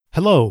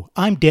Hello,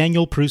 I'm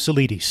Daniel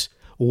Prusalides.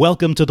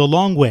 Welcome to The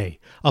Long Way,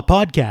 a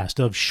podcast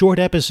of short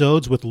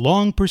episodes with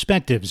long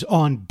perspectives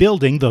on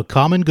building the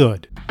common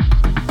good.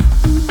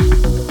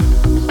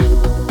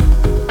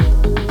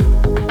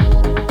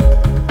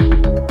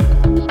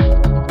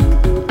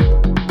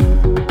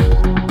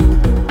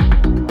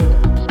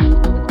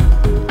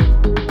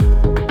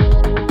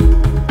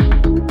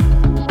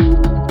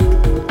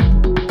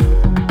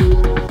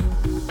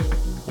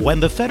 When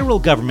the federal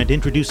government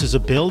introduces a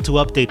bill to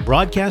update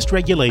broadcast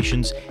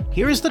regulations,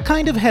 here's the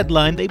kind of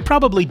headline they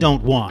probably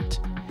don't want.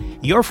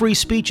 Your free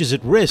speech is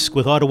at risk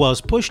with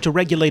Ottawa's push to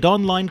regulate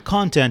online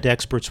content,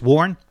 experts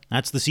warn.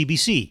 That's the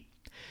CBC.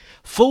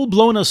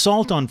 Full-blown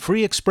assault on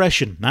free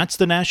expression. That's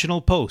the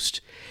National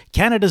Post.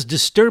 Canada's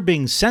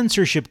disturbing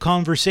censorship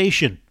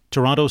conversation.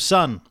 Toronto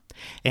Sun.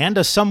 And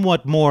a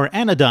somewhat more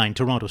anodyne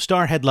Toronto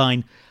Star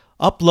headline,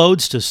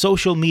 uploads to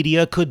social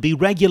media could be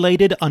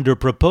regulated under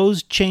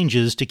proposed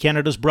changes to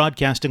Canada's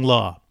broadcasting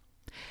law.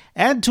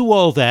 Add to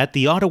all that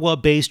the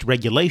Ottawa-based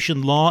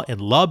regulation law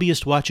and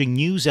lobbyist-watching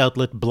news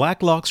outlet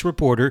Blacklock's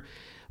reporter,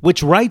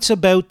 which writes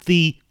about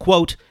the,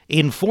 quote,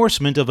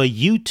 enforcement of a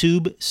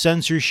YouTube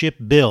censorship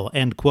bill,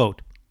 end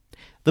quote.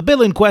 The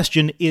bill in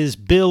question is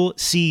Bill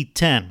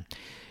C-10,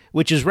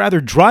 which is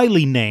rather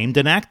dryly named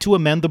an act to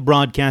amend the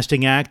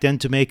Broadcasting Act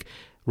and to make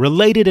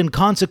related and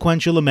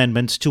consequential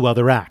amendments to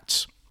other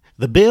acts.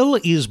 The bill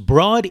is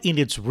broad in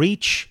its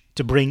reach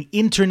to bring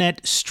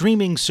internet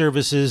streaming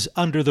services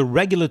under the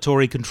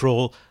regulatory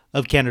control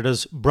of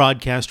Canada's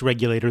broadcast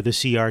regulator, the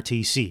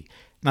CRTC.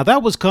 Now,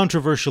 that was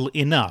controversial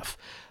enough,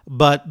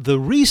 but the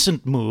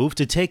recent move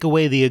to take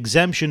away the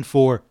exemption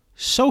for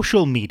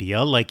social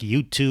media like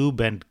YouTube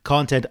and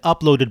content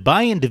uploaded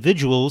by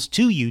individuals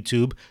to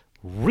YouTube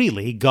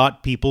really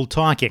got people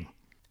talking.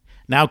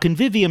 Now,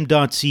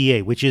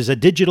 Convivium.ca, which is a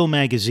digital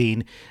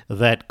magazine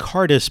that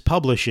Cardis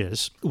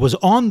publishes, was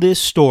on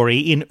this story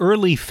in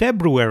early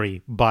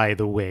February, by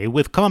the way,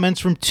 with comments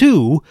from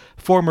two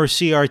former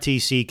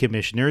CRTC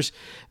commissioners.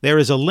 There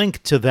is a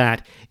link to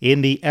that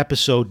in the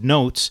episode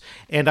notes,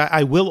 and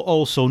I will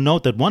also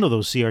note that one of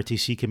those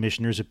CRTC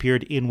commissioners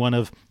appeared in one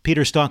of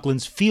Peter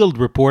Stockland's field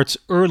reports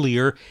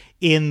earlier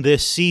in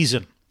this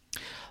season.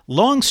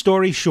 Long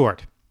story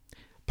short,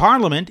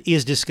 Parliament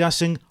is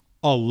discussing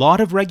a lot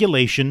of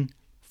regulation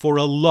for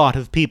a lot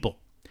of people.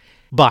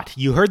 But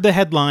you heard the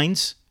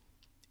headlines,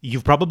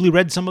 you've probably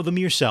read some of them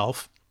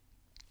yourself,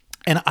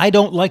 and I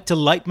don't like to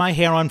light my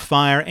hair on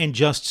fire and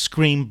just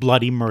scream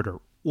bloody murder.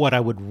 What I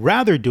would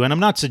rather do, and I'm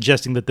not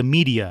suggesting that the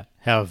media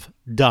have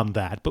done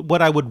that, but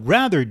what I would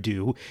rather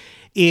do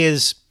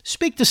is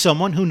speak to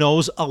someone who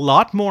knows a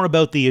lot more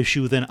about the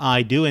issue than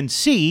I do and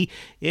see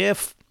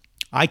if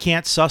I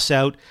can't suss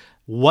out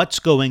what's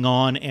going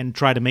on and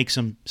try to make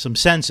some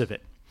sense of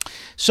it.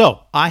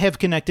 So, I have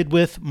connected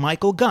with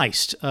Michael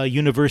Geist, a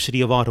University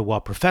of Ottawa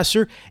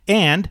professor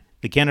and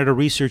the Canada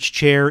Research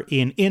Chair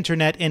in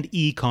Internet and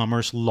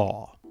E-commerce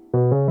Law.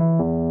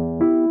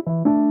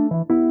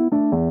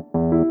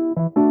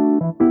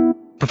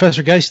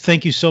 Professor Geist,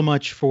 thank you so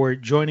much for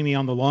joining me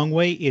on The Long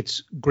Way.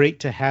 It's great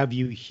to have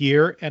you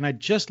here, and I'd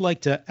just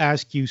like to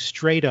ask you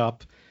straight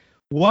up,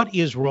 what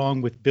is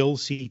wrong with Bill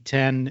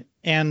C-10,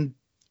 and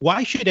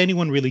why should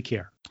anyone really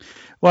care?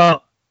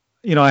 Well,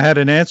 I had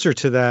an answer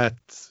to that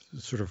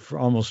sort of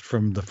almost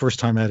from the first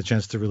time I had a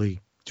chance to really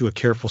do a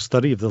careful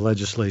study of the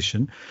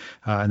legislation,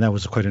 and that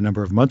was quite a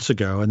number of months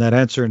ago. And that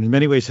answer in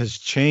many ways has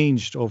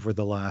changed over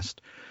the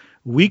last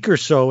week or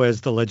so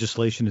as the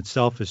legislation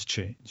itself has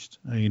changed.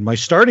 I mean, my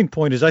starting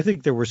point is I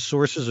think there were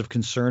sources of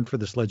concern for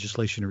this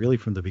legislation really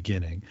from the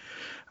beginning.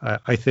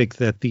 I think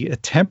that the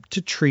attempt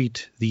to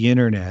treat the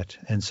internet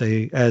and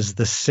say as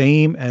the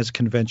same as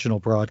conventional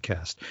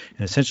broadcast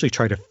and essentially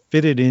try to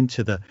fit it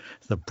into the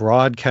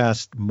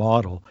broadcast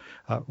model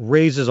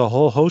raises a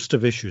whole host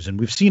of issues. And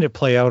we've seen it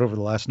play out over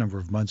the last number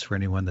of months for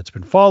anyone that's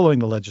been following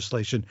the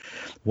legislation.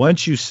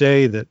 Once you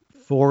say that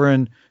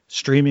foreign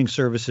streaming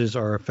services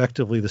are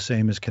effectively the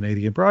same as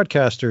Canadian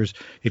broadcasters,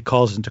 it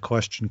calls into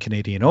question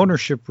Canadian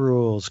ownership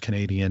rules,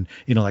 Canadian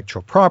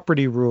intellectual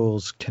property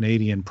rules,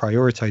 Canadian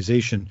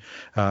prioritization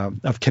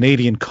of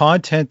Canadian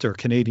content or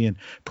Canadian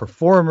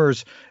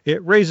performers.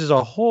 It raises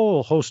a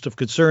whole host of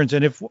concerns.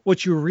 And if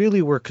what you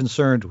really were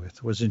concerned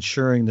with was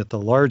ensuring that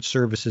the large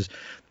services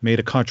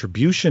made a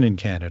contribution in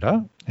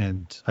Canada,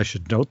 and I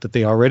should note that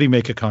they already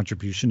make a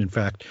contribution. In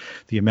fact,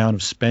 the amount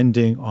of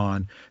spending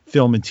on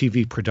film and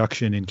TV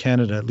production in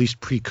Canada, at least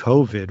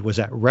pre-COVID, was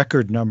at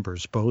record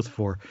numbers, both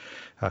for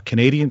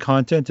Canadian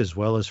content as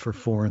well as for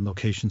foreign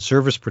location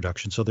service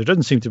production. So there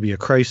doesn't seem to be a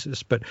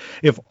crisis. But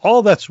if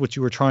all that's what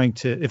you were trying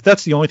to, if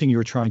that's the only thing you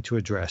were trying to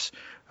address,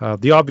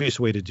 the obvious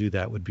way to do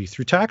that would be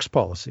through tax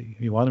policy.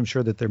 You want to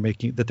ensure that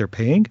they're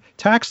paying,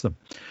 tax them.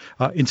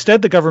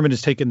 Instead, the government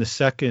has taken the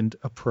second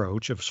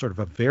approach of sort of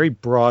a very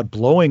broad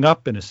blowing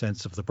up, in a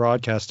sense, of the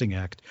Broadcasting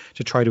Act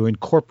to try to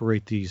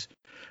incorporate these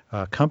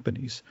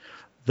companies.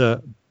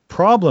 The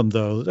problem,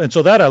 though, and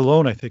so that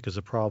alone, I think, is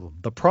a problem.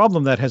 The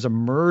problem that has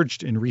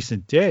emerged in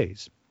recent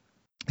days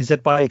is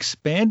that by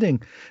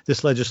expanding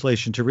this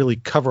legislation to really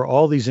cover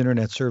all these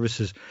internet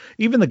services,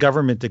 even the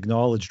government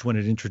acknowledged when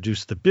it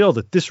introduced the bill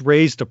that this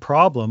raised a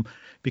problem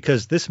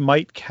because this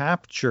might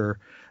capture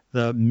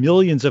the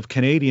millions of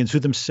Canadians who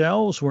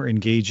themselves were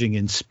engaging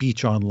in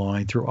speech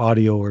online through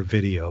audio or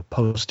video,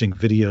 posting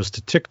videos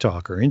to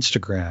TikTok or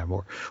Instagram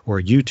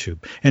or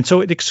YouTube. And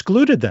so it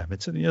excluded them.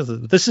 It's,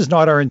 this is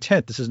not our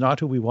intent. This is not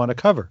who we want to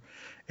cover.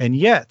 And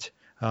yet,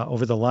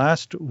 over the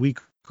last week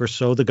or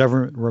so, the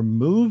government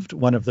removed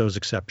one of those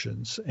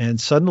exceptions. And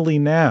suddenly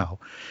now,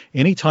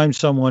 anytime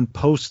someone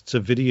posts a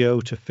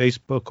video to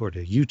Facebook or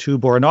to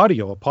YouTube or an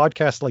audio, a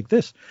podcast like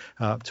this,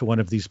 to one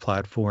of these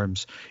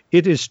platforms,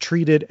 it is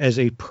treated as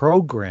a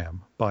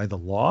program by the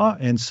law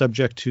and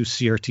subject to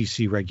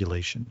CRTC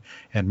regulation.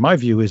 And my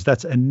view is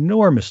that's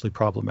enormously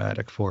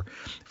problematic for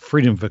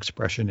freedom of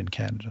expression in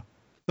Canada.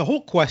 The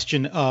whole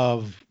question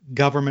of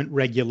government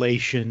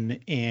regulation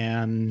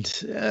and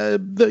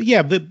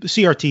the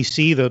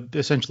CRTC,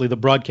 essentially the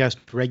broadcast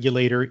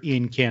regulator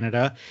in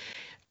Canada,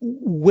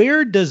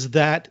 where does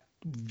that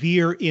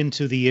veer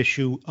into the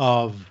issue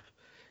of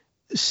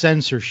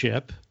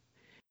censorship?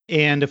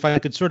 And if I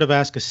could sort of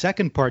ask a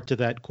second part to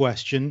that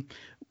question,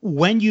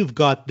 when you've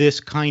got this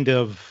kind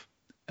of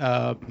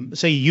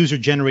say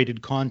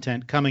user-generated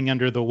content coming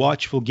under the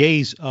watchful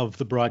gaze of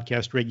the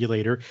broadcast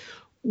regulator,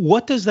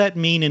 what does that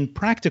mean in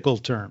practical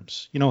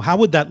terms? How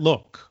would that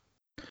look?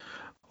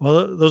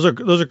 Well, those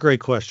are great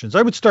questions.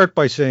 I would start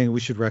by saying we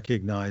should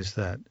recognize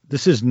that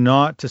this is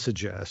not to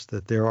suggest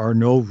that there are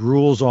no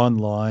rules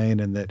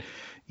online and that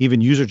even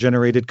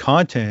user-generated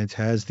content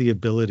has the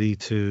ability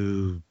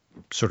to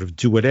sort of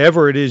do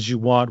whatever it is you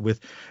want with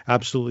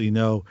absolutely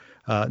no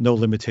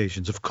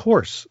limitations. Of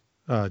course,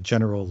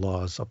 general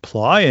laws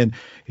apply, and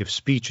if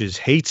speech is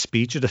hate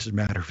speech, it doesn't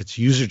matter if it's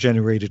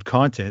user-generated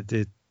content.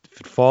 If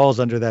it falls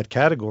under that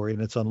category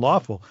and it's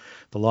unlawful,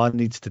 the law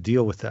needs to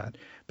deal with that.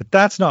 But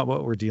that's not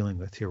what we're dealing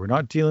with here. We're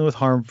not dealing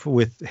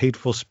with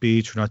hateful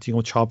speech. We're not dealing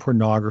with child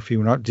pornography.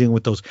 We're not dealing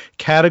with those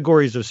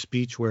categories of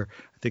speech where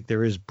I think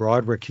there is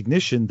broad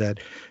recognition that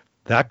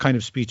that kind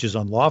of speech is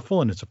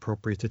unlawful and it's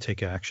appropriate to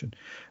take action,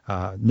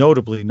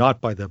 notably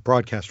not by the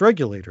broadcast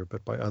regulator,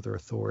 but by other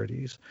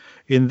authorities.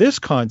 In this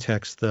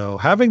context, though,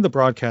 having the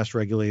broadcast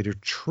regulator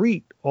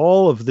treat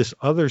all of this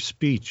other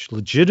speech,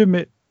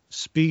 legitimate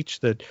speech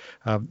that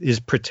is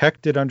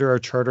protected under our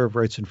Charter of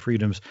Rights and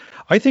Freedoms,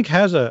 I think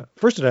has a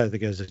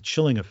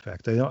chilling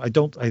effect.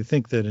 I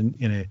think that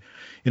in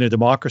a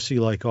democracy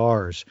like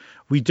ours,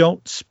 we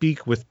don't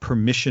speak with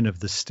permission of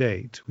the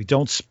state. We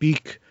don't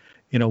speak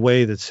in a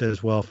way that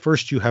says, well,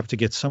 first you have to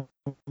get some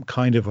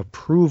kind of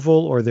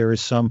approval or there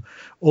is some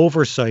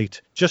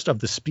oversight just of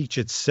the speech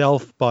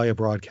itself by a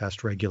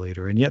broadcast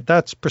regulator. And yet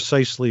that's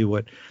precisely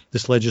what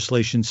this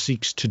legislation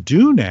seeks to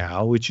do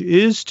now, which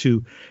is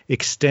to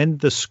extend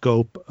the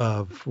scope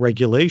of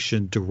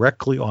regulation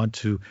directly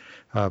onto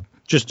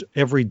just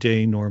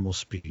everyday normal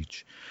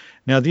speech.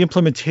 Now, the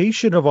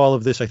implementation of all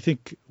of this, I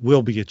think,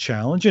 will be a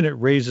challenge, and it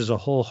raises a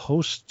whole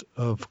host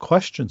of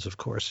questions, of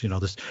course.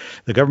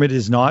 The government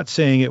is not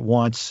saying it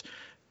wants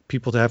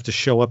people to have to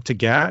show up to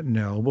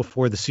Gatineau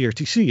before the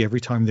CRTC every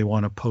time they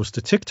want to post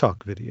a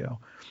TikTok video.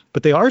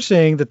 But they are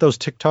saying that those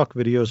TikTok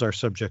videos are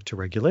subject to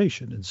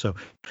regulation. And so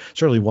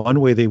certainly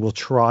one way they will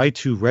try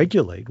to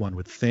regulate, one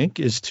would think,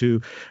 is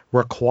to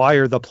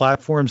require the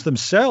platforms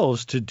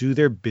themselves to do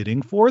their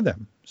bidding for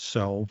them.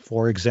 So,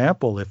 for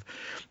example, if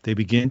they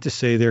begin to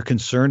say they're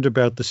concerned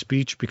about the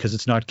speech because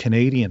it's not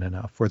Canadian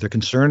enough, or they're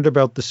concerned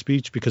about the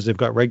speech because they've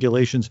got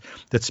regulations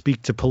that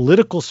speak to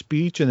political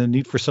speech and the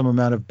need for some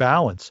amount of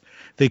balance,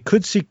 they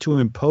could seek to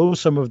impose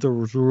some of the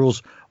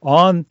rules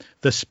on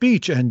the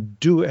speech and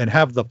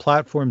have the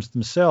platforms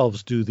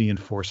themselves do the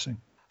enforcing.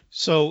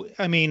 So,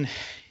 I mean,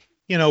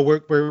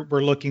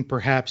 we're looking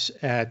perhaps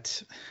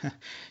at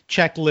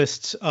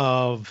checklists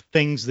of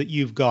things that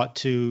you've got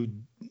to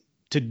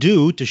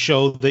do to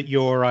show that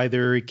you're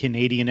either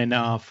Canadian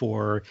enough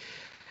or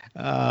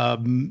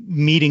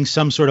meeting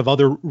some sort of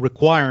other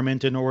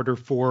requirement in order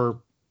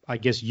for, I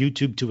guess,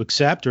 YouTube to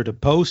accept or to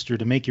post or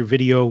to make your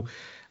video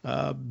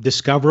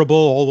discoverable,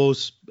 all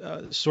those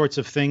sorts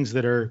of things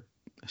that are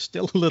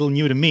still a little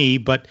new to me,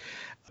 but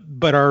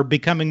are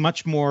becoming a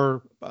much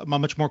more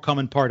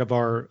common part of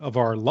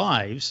our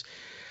lives.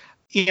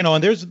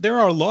 And there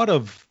are a lot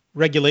of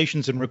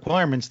regulations and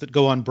requirements that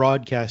go on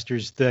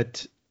broadcasters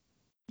that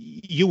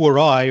you or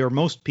I, or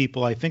most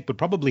people, I think, would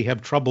probably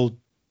have trouble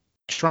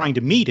trying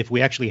to meet if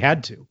we actually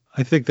had to.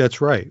 I think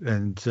that's right.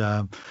 And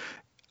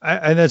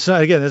that's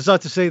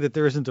not to say that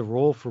there isn't a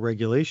role for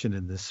regulation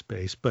in this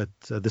space, but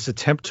this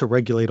attempt to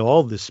regulate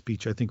all this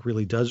speech, I think,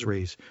 really does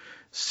raise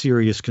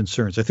serious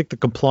concerns. I think the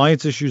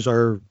compliance issues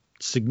are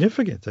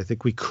significant. I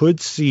think we could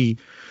see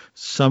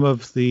some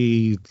of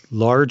the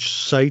large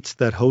sites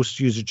that host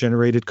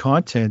user-generated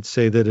content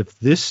say that if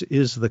this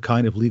is the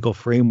kind of legal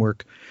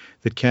framework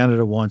that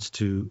Canada wants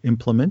to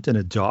implement and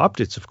adopt,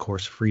 it's of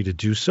course free to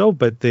do so,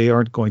 but they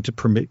aren't going to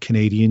permit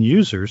Canadian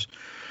users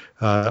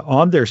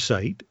on their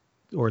site,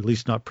 or at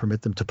least not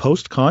permit them to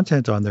post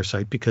content on their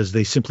site because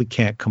they simply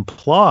can't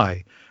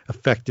comply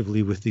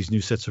effectively with these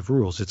new sets of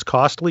rules. It's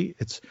costly,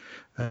 it's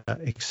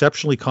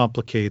exceptionally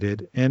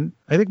complicated, and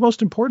I think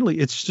most importantly,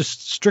 it's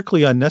just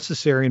strictly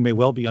unnecessary and may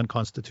well be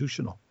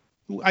unconstitutional.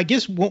 I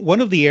guess one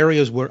of the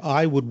areas where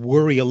I would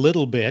worry a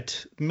little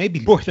bit, maybe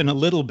more than a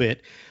little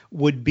bit,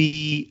 would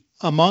be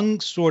among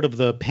sort of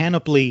the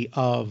panoply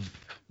of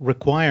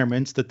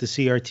requirements that the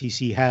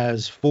CRTC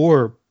has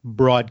for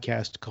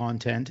broadcast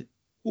content.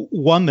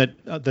 One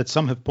that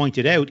some have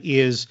pointed out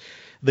is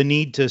the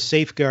need to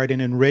safeguard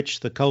and enrich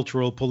the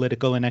cultural,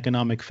 political, and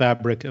economic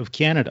fabric of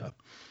Canada.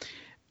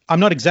 I'm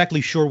not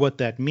exactly sure what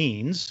that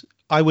means.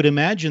 I would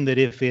imagine that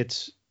if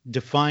it's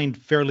defined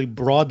fairly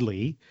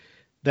broadly,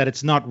 that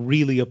it's not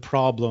really a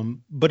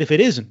problem. But if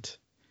it isn't,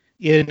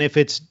 and if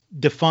it's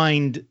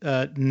defined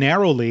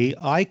narrowly,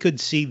 I could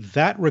see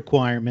that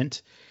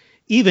requirement,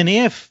 even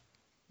if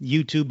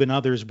YouTube and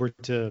others were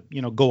to,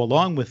 go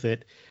along with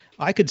it,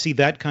 I could see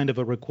that kind of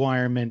a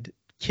requirement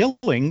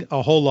killing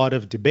a whole lot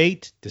of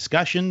debate,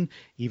 discussion,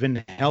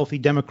 even healthy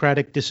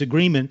democratic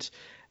disagreement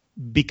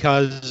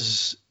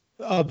because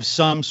of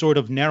some sort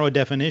of narrow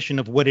definition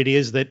of what it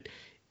is that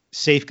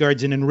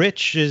safeguards and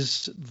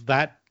enriches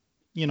that,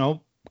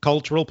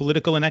 cultural,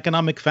 political, and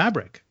economic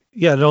fabric.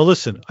 Yeah, no,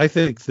 listen, I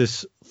think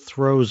this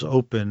throws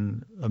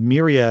open a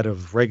myriad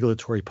of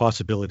regulatory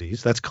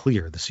possibilities. That's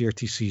clear. The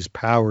CRTC's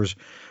powers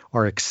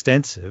are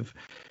extensive.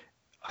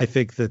 I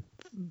think that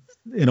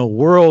in a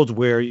world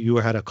where you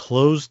had a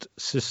closed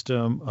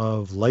system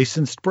of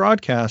licensed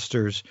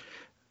broadcasters,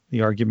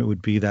 the argument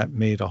would be that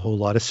made a whole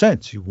lot of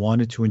sense. You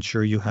wanted to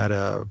ensure you had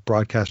a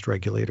broadcast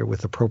regulator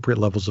with appropriate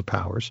levels of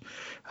powers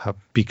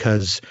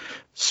because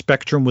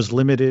spectrum was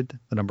limited.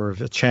 The number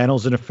of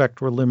channels in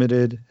effect were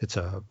limited. It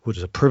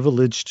was a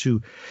privilege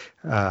to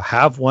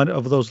have one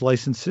of those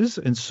licenses.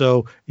 And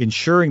so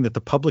ensuring that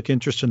the public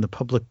interest and the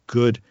public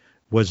good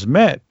was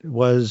met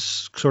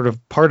was sort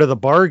of part of the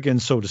bargain,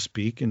 so to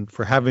speak, and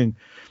for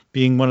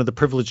being one of the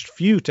privileged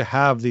few to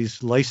have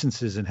these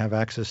licenses and have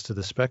access to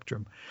the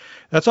spectrum.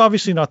 That's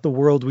obviously not the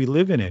world we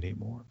live in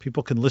anymore.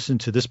 People can listen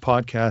to this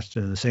podcast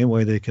in the same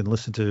way they can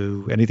listen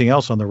to anything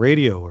else on the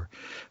radio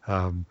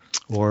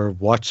or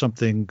watch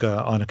something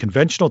on a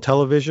conventional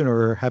television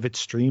or have it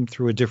streamed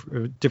through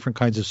different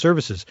kinds of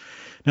services.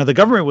 Now, the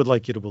government would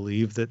like you to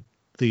believe that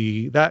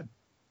that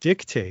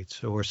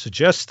dictates or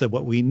suggests that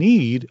what we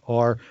need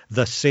are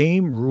the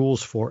same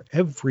rules for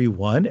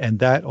everyone, and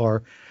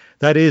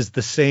that is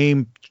the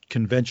same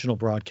conventional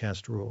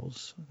broadcast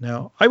rules.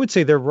 Now, I would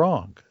say they're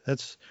wrong.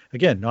 That's,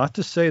 again, not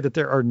to say that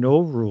there are no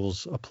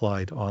rules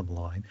applied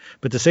online,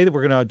 but to say that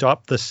we're going to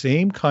adopt the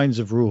same kinds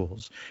of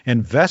rules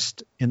and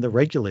vest in the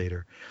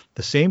regulator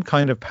the same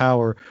kind of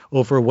power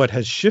over what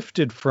has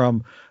shifted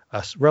from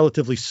a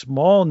relatively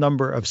small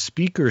number of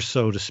speakers,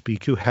 so to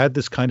speak, who had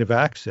this kind of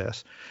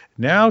access,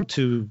 now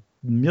to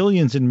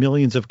millions and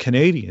millions of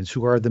Canadians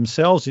who are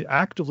themselves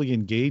actively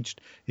engaged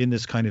in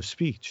this kind of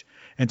speech.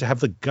 And to have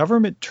the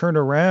government turn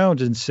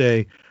around and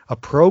say a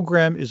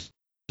program is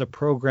a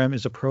program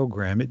is a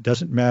program. It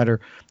doesn't matter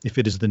if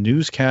it is the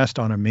newscast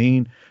on a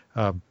main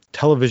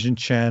television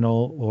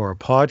channel or a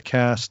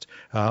podcast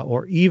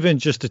or even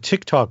just a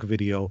TikTok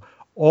video.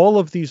 All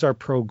of these are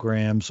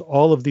programs.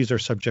 All of these are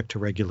subject to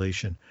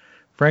regulation.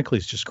 Frankly,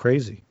 it's just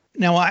crazy.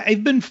 Now,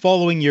 I've been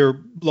following your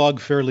blog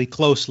fairly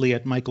closely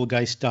at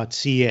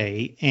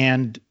michaelgeist.ca,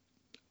 and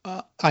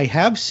I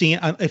have seen,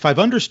 if I've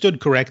understood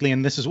correctly,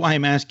 and this is why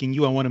I'm asking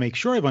you, I want to make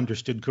sure I've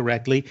understood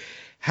correctly,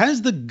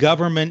 has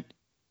the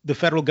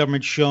federal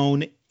government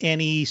shown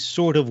any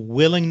sort of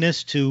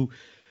willingness to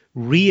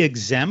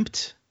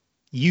re-exempt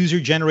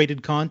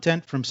user-generated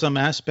content from some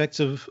aspects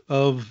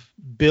of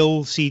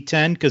Bill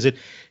C-10? Because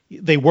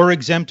they were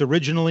exempt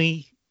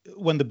originally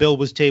when the bill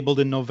was tabled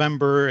in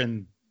November,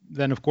 and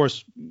then, of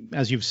course,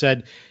 as you've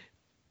said,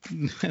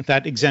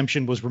 that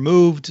exemption was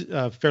removed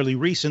fairly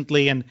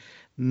recently, and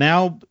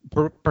now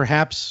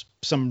perhaps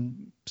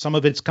some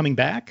of it's coming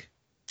back?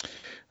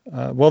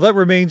 Well, that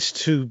remains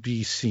to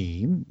be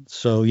seen.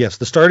 So, yes,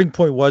 the starting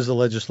point was the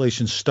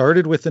legislation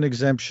started with an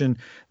exemption.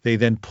 They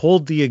then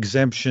pulled the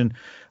exemption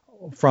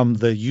from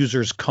the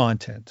user's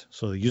content.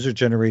 So the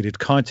user-generated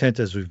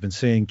content, as we've been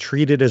saying,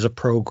 treated as a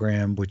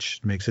program,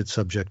 which makes it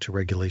subject to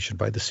regulation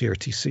by the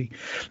CRTC.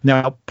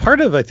 Now,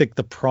 part of, I think,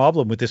 the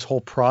problem with this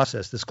whole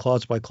process, this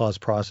clause-by-clause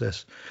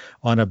process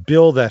on a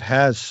bill that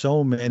has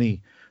so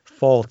many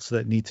faults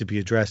that need to be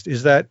addressed,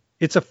 is that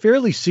it's a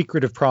fairly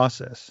secretive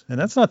process. And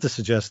that's not to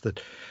suggest that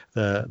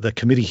the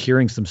committee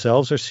hearings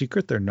themselves are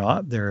secret. They're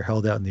not. They're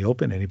held out in the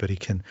open. Anybody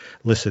can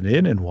listen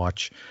in and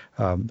watch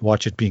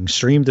it being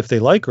streamed if they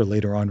like, or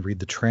later on read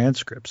the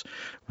transcripts.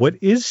 What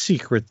is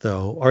secret,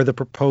 though, are the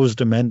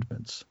proposed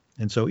amendments.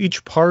 And so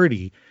each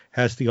party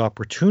has the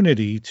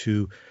opportunity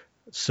to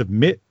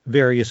submit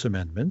various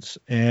amendments,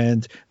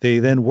 and they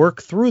then work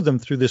through them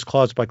through this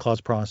clause-by-clause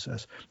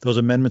process. Those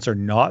amendments are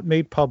not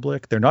made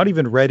public. They're not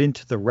even read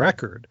into the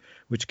record,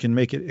 which can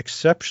make it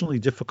exceptionally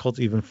difficult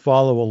to even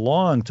follow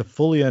along to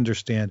fully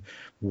understand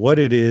what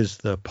it is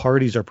the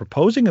parties are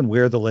proposing and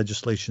where the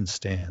legislation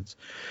stands.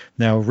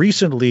 Now,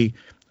 recently,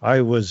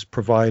 I was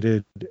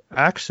provided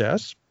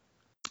access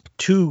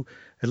to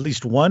at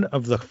least one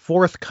of the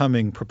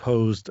forthcoming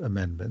proposed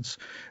amendments,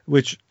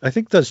 which I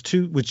think does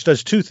two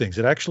things.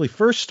 It actually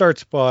first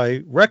starts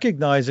by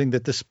recognizing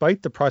that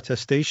despite the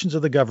protestations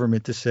of the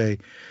government to say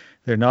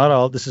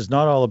this is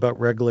not all about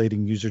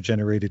regulating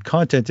user-generated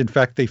content. In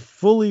fact, they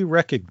fully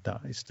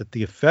recognize that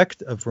the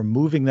effect of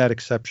removing that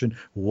exception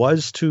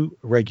was to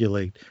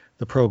regulate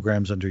the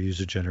programs under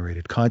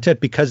user-generated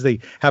content, because they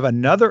have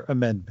another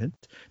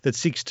amendment that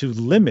seeks to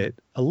limit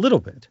a little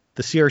bit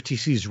the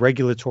CRTC's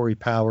regulatory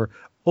power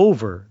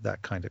over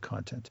that kind of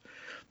content.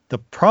 The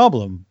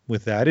problem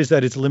with that is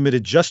that it's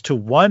limited just to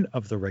one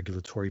of the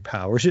regulatory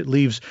powers. It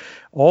leaves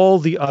all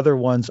the other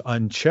ones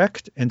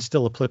unchecked and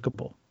still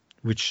applicable,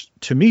 which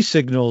to me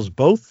signals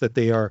both that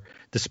they are,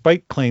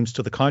 despite claims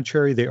to the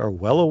contrary, they are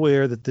well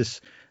aware that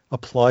this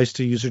applies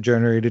to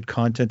user-generated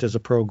content as a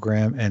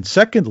program. And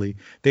secondly,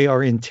 they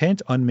are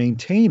intent on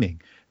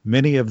maintaining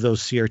many of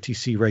those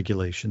CRTC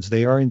regulations.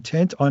 They are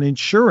intent on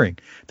ensuring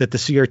that the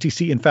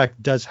CRTC, in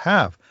fact, does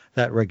have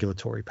that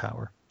regulatory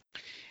power.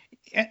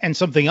 And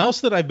something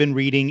else that I've been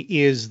reading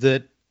is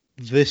that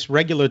this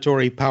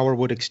regulatory power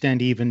would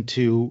extend even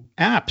to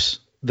apps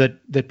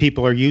that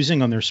people are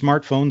using on their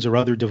smartphones or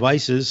other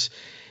devices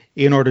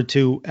in order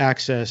to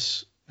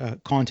access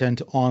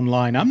content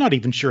online. I'm not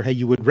even sure how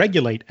you would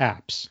regulate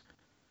apps.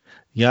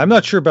 Yeah, I'm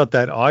not sure about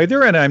that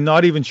either. And I'm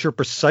not even sure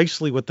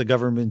precisely what the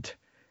government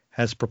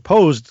has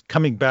proposed,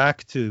 coming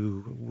back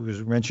to, we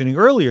were mentioning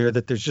earlier,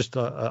 that there's just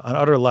an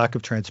utter lack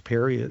of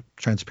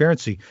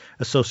transparency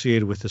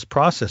associated with this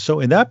process. So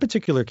in that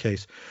particular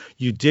case,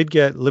 you did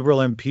get Liberal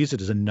MPs,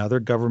 it is another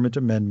government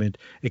amendment,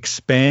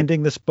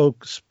 expanding the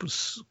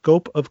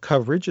scope of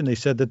coverage. And they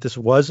said that this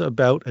was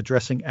about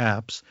addressing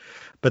apps,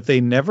 but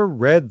they never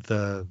read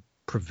the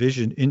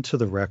provision into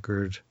the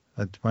record.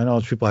 To my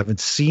knowledge, people haven't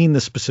seen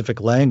the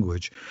specific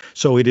language.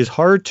 So it is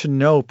hard to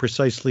know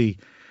precisely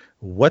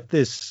what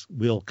this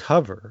will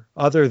cover,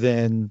 other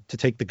than to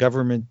take the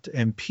government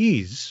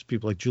MPs,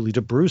 people like Julie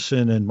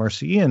DeBrusen and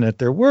Marcy Ian, at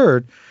their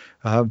word,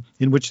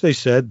 in which they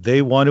said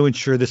they want to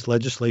ensure this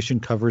legislation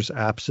covers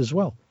apps as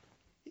well.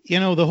 You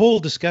know, the whole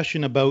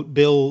discussion about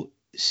Bill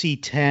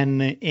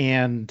C-10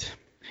 and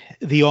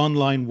the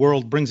online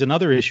world brings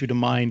another issue to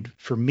mind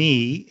for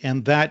me,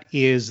 and that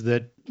is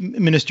that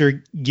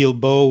Minister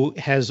Guilbeault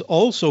has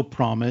also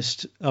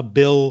promised a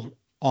bill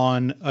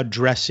on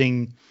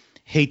addressing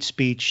hate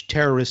speech,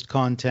 terrorist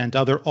content,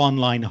 other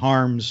online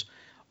harms,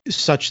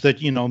 such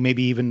that,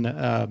 maybe even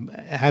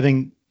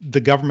having the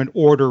government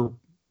order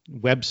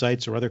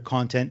websites or other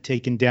content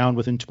taken down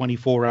within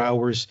 24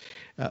 hours,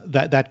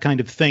 that kind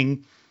of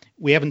thing.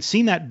 We haven't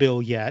seen that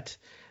bill yet.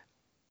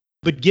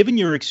 But given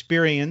your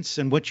experience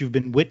and what you've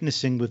been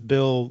witnessing with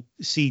Bill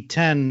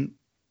C-10,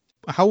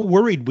 how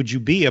worried would you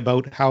be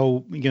about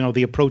how,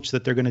 the approach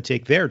that they're going to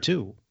take there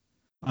too?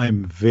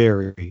 I'm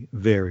very,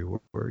 very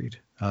worried.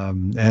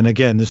 And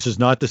again, this is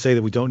not to say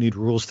that we don't need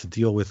rules to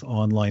deal with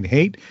online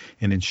hate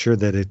and ensure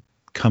that it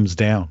comes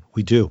down.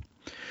 We do.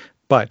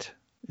 But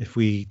if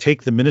we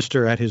take the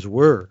minister at his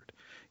word,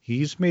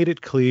 he's made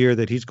it clear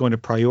that he's going to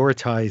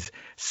prioritize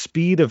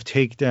speed of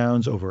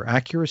takedowns over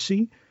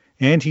accuracy,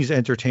 and he's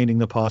entertaining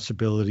the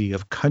possibility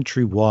of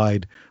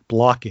countrywide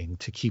blocking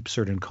to keep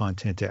certain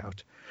content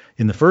out.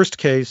 In the first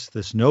case,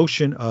 this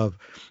notion of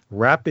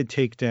rapid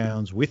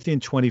takedowns within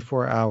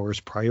 24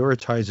 hours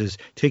prioritizes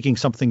taking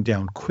something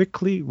down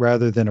quickly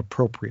rather than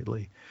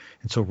appropriately.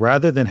 And so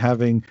rather than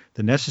having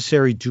the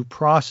necessary due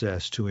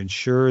process to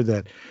ensure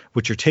that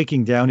what you're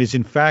taking down is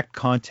in fact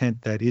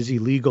content that is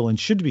illegal and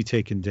should be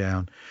taken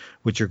down,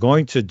 what you're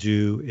going to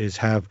do is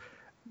have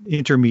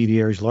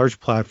intermediaries, large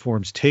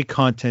platforms, take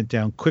content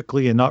down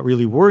quickly and not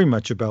really worry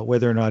much about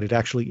whether or not it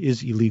actually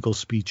is illegal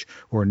speech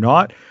or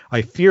not.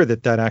 I fear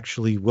that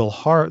actually will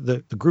harm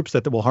the groups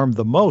that will harm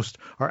the most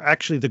are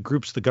actually the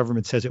groups the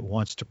government says it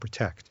wants to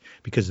protect,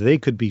 because they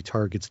could be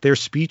targets. Their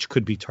speech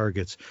could be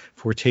targets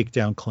for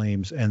takedown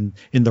claims. And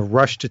in the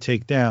rush to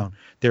take down,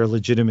 their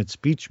legitimate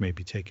speech may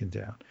be taken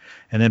down.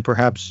 And then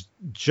perhaps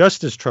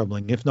just as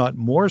troubling, if not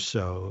more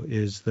so,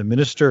 is the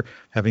minister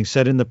having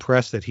said in the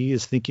press that he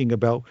is thinking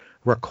about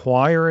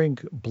requiring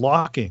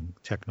blocking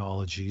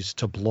technologies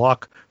to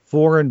block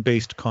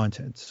foreign-based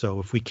content.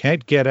 So if we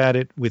can't get at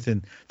it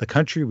within the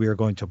country, we are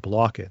going to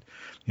block it.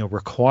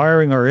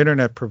 Requiring our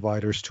internet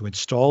providers to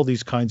install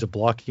these kinds of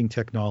blocking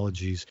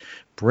technologies,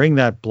 bring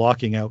that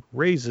blocking out,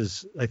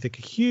 raises, I think,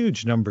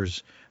 huge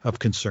numbers of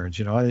concerns.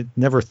 I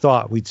never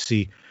thought we'd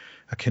see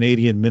a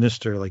Canadian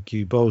minister like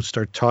Guilbeault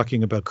start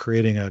talking about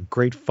creating a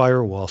great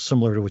firewall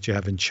similar to what you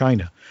have in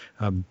China.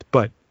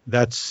 But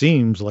that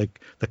seems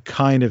like the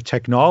kind of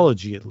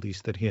technology, at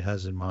least, that he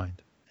has in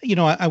mind.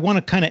 I want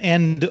to kind of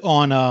end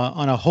on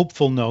a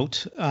hopeful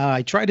note.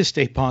 I try to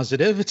stay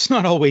positive. It's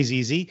not always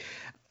easy.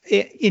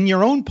 In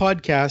your own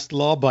podcast,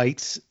 Law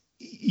Bites,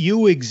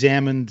 you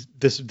examined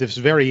this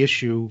very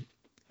issue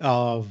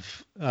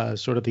of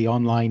sort of the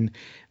online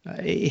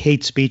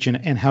hate speech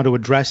and how to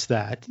address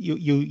that.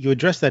 You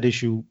addressed that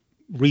issue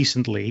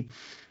recently,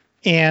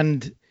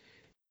 and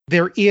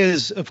there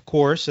is, of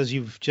course, as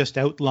you've just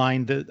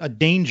outlined, a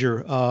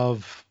danger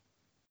of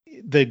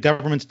the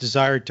government's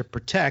desire to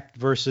protect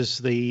versus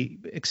the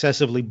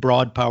excessively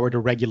broad power to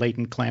regulate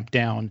and clamp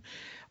down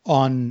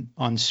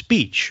on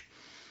speech.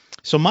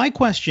 So my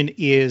question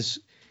is,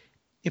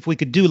 if we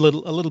could do a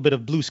little bit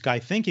of blue sky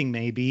thinking,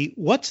 maybe,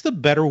 what's the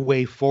better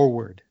way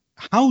forward?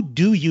 How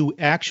do you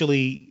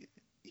actually,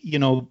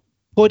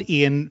 put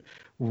in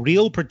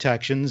real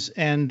protections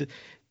and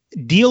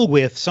deal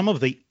with some of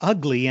the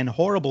ugly and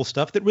horrible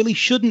stuff that really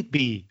shouldn't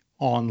be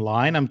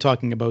online? I'm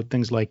talking about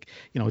things like,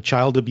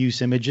 child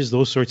abuse images,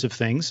 those sorts of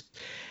things.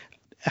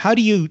 How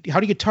do you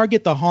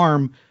target the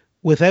harm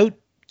without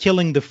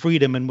killing the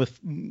freedom and with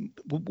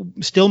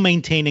still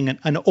maintaining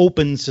an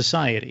open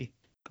society?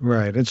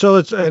 Right. And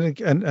so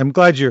and I'm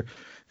glad you're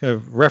kind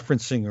of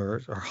referencing or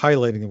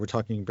highlighting that we're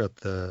talking about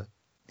the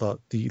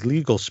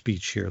legal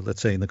speech here,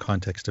 let's say in the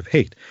context of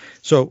hate.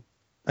 So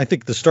I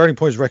think the starting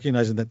point is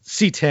recognizing that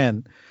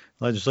C10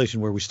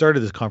 legislation, where we started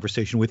this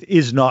conversation with,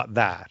 is not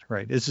that,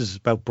 right? This is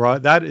about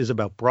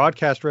about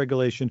broadcast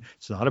regulation.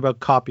 It's not about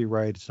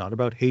copyright. It's not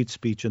about hate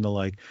speech and the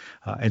like.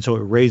 And so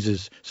it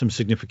raises some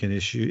significant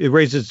issues. It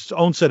raises its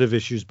own set of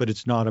issues, but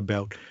it's not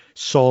about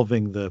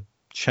solving the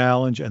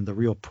challenge and the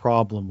real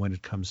problem when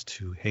it comes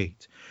to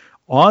hate.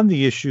 On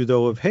the issue,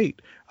 though, of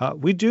hate,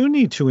 we do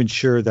need to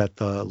ensure that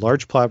the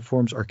large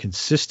platforms are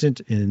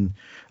consistent in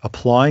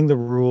applying the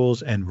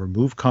rules and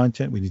remove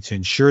content. We need to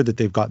ensure that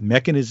they've got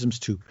mechanisms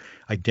to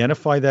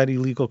identify that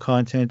illegal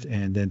content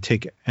and then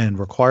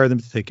require them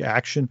to take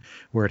action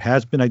where it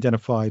has been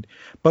identified.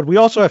 But we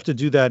also have to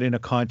do that in a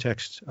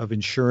context of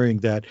ensuring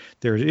that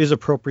there is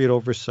appropriate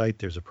oversight,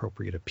 there's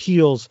appropriate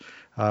appeals,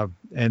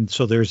 and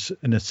so there's,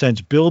 in a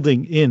sense,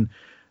 building in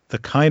the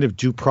kind of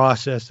due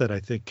process that I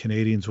think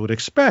Canadians would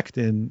expect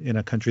in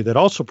a country that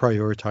also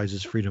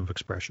prioritizes freedom of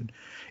expression.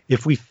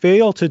 If we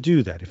fail to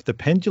do that, if the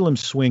pendulum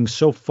swings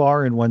so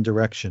far in one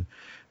direction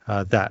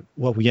that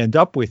what we end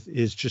up with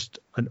is just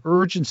an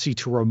urgency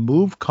to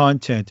remove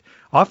content,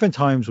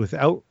 oftentimes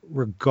without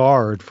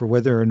regard for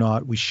whether or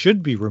not we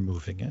should be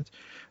removing it,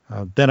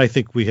 then I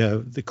think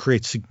that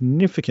creates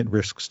significant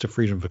risks to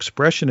freedom of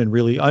expression and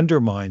really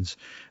undermines,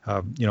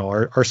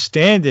 our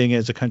standing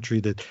as a country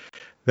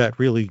that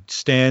really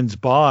stands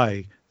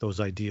by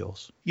those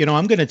ideals.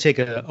 I'm going to take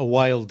a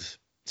wild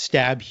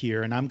stab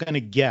here, and I'm going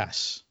to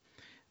guess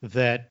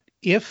that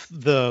if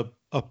the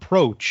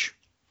approach,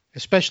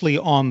 especially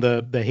on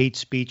the hate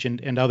speech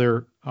and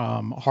other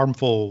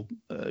harmful,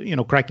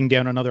 cracking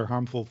down on other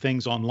harmful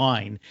things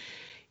online,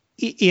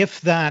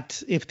 if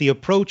the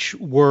approach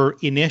were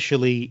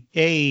initially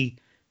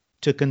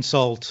to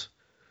consult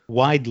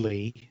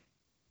widely,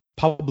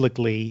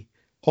 publicly,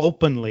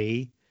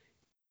 openly,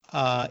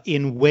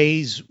 in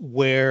ways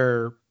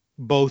where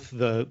both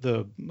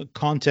the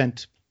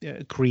content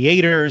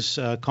creators,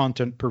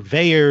 content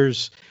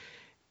purveyors,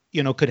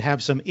 could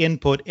have some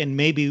input, and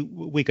maybe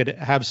we could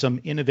have some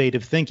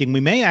innovative thinking, we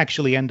may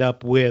actually end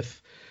up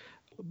with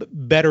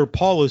better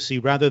policy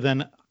rather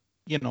than,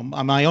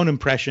 my own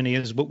impression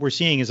is what we're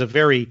seeing is a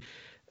very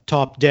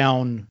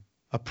top-down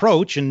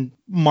approach and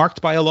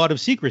marked by a lot of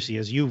secrecy,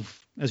 as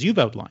you've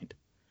outlined.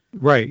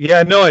 Right.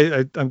 Yeah,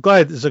 no, I'm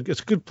glad it's a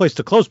good place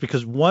to close,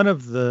 because one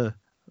of the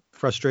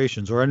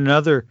frustrations, or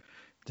another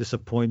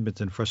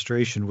disappointment and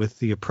frustration with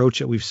the approach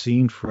that we've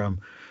seen from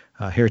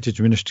Heritage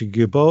Minister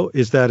Guilbeault,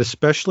 is that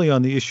especially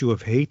on the issue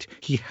of hate,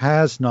 he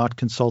has not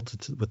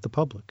consulted with the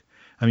public.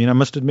 I mean, I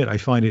must admit, I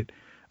find it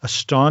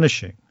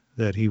astonishing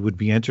that he would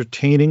be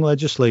entertaining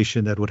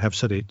legislation that would have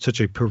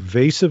such a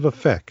pervasive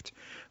effect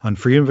on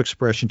freedom of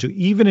expression, to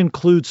even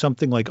include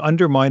something like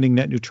undermining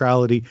net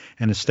neutrality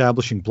and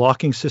establishing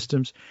blocking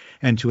systems,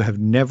 and to have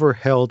never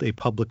held a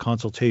public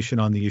consultation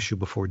on the issue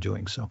before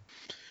doing so.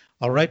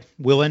 All right,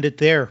 we'll end it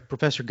there.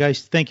 Professor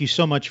Geist, thank you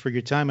so much for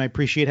your time. I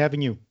appreciate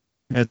having you.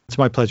 It's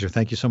my pleasure.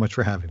 Thank you so much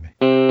for having me.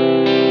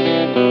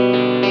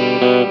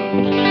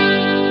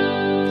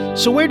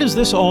 So where does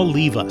this all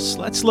leave us?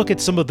 Let's look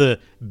at some of the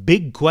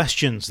big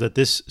questions that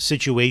this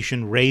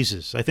situation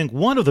raises. I think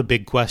one of the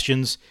big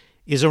questions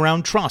is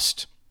around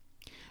trust.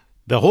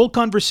 The whole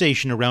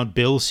conversation around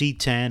Bill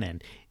C-10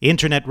 and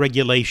internet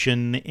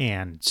regulation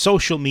and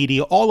social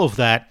media, all of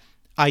that,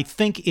 I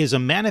think is a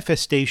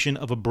manifestation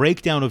of a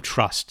breakdown of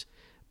trust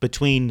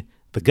between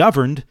the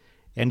governed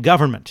and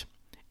government.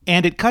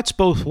 And it cuts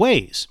both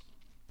ways.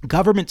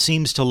 Government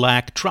seems to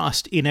lack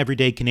trust in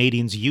everyday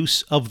Canadians'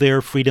 use of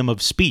their freedom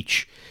of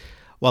speech,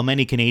 while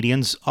many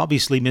Canadians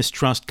obviously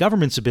mistrust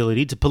government's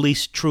ability to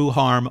police true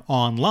harm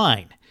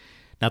online.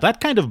 Now, that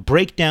kind of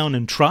breakdown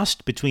in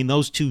trust between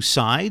those two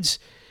sides,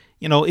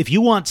 if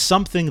you want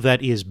something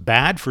that is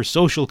bad for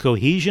social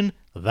cohesion,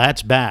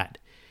 that's bad.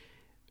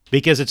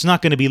 Because it's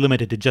not going to be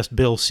limited to just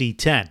Bill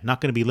C-10,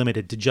 not going to be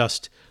limited to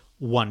just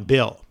one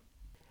bill.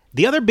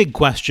 The other big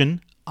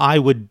question I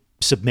would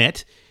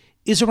submit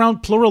is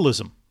around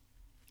pluralism.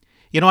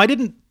 I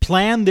didn't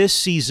plan this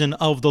season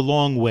of The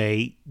Long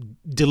Way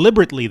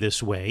deliberately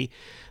this way,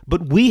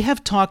 but we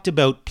have talked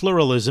about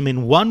pluralism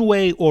in one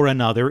way or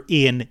another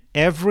in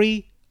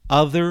every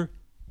other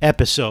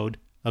episode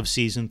of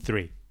Season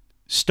 3.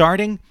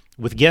 Starting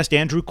with guest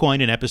Andrew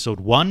Coyne in Episode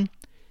 1,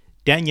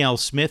 Danielle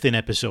Smith in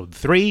Episode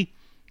 3,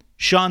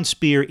 Sean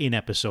Spear in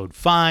Episode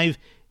 5,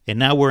 and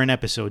now we're in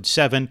Episode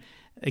 7,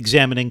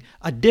 examining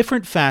a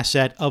different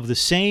facet of the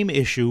same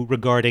issue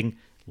regarding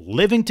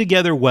living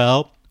together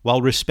well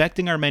while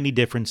respecting our many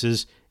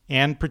differences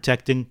and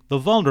protecting the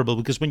vulnerable.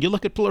 Because when you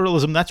look at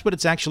pluralism, that's what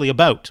it's actually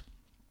about.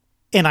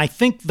 And I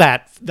think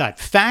that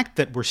fact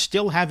that we're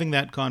still having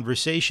that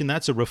conversation,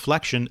 that's a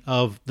reflection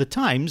of the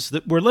times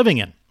that we're living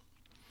in.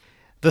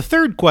 The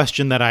third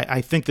question that I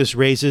think this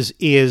raises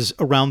is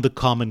around the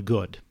common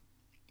good.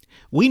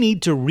 We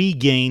need to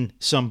regain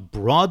some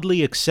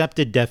broadly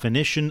accepted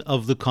definition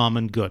of the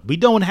common good. We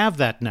don't have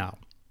that now.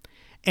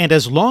 And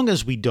as long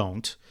as we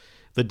don't,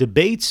 the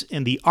debates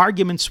and the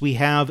arguments we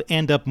have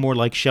end up more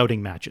like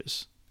shouting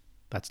matches.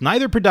 That's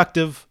neither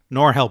productive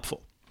nor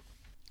helpful.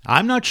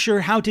 I'm not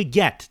sure how to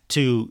get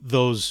to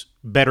those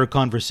better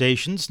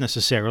conversations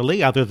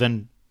necessarily, other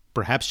than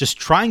perhaps just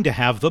trying to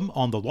have them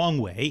on the long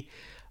way.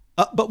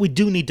 But we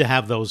do need to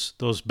have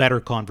those better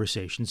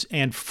conversations,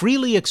 and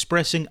freely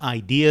expressing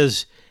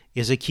ideas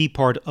is a key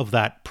part of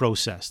that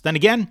process. Then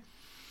again,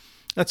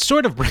 that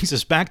sort of brings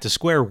us back to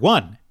square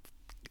one.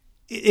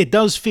 It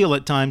does feel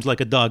at times like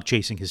a dog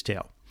chasing his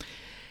tail.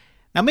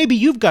 Now, maybe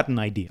you've got an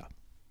idea.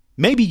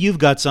 Maybe you've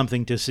got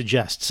something to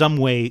suggest, some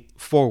way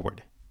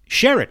forward.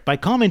 Share it by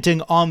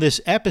commenting on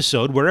this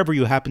episode wherever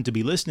you happen to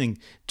be listening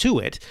to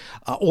it,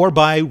 or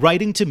by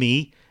writing to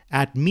me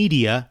at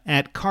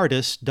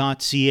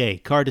media@cardus.ca.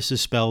 Cardus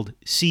is spelled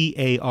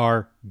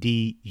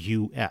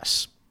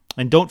Cardus.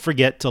 And don't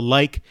forget to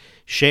like,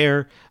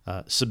 share,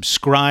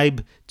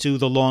 subscribe to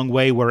The Long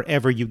Way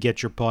wherever you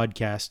get your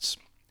podcasts.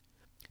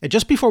 And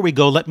just before we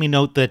go, let me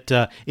note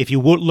that if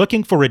you're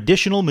looking for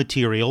additional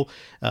material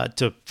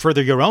to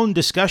further your own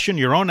discussion,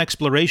 your own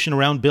exploration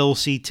around Bill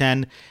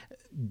C-10,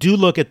 do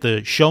look at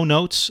the show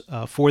notes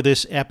for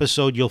this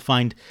episode. You'll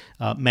find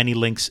many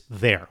links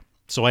there.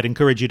 So I'd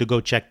encourage you to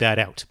go check that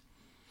out.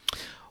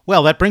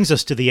 Well, that brings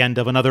us to the end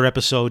of another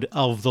episode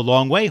of The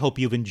Long Way. Hope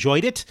you've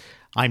enjoyed it.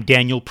 I'm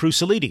Daniel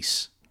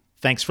Pruselides.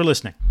 Thanks for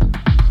listening.